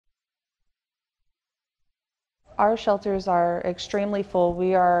Our shelters are extremely full.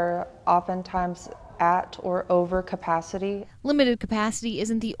 We are oftentimes at or over capacity. Limited capacity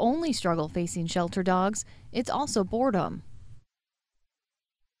isn't the only struggle facing shelter dogs, it's also boredom.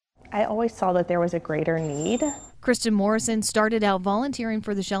 I always saw that there was a greater need. Kristen Morrison started out volunteering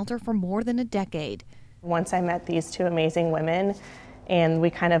for the shelter for more than a decade. Once I met these two amazing women and we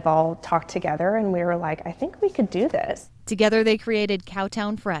kind of all talked together and we were like, I think we could do this. Together they created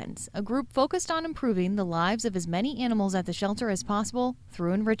Cowtown Friends, a group focused on improving the lives of as many animals at the shelter as possible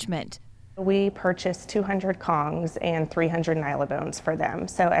through enrichment. We purchased 200 Kongs and 300 Nylabones for them.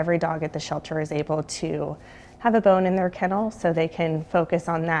 So every dog at the shelter is able to have a bone in their kennel so they can focus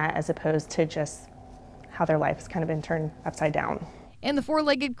on that as opposed to just how their life has kind of been turned upside down. And the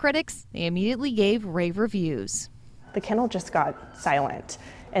four-legged critics, they immediately gave rave reviews. The kennel just got silent.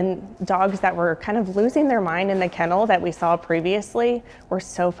 And dogs that were kind of losing their mind in the kennel that we saw previously were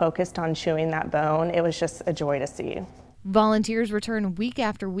so focused on chewing that bone. It was just a joy to see. Volunteers return week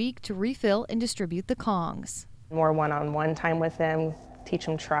after week to refill and distribute the Kongs. More one-on-one time with them, teach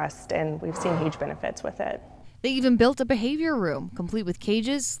them trust, and we've seen huge benefits with it. They even built a behavior room, complete with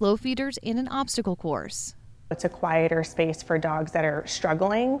cages, slow feeders, and an obstacle course. It's a quieter space for dogs that are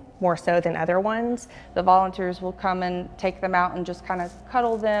struggling, more so than other ones. The volunteers will come and take them out and just kind of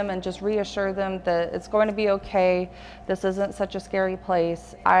cuddle them and just reassure them that it's going to be okay. This isn't such a scary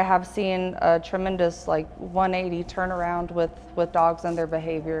place. I have seen a tremendous 180 turnaround with dogs and their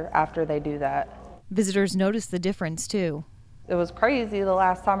behavior after they do that. Visitors notice the difference too. It was crazy the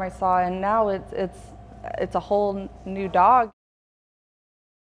last time I saw it, and now it's a whole new dog.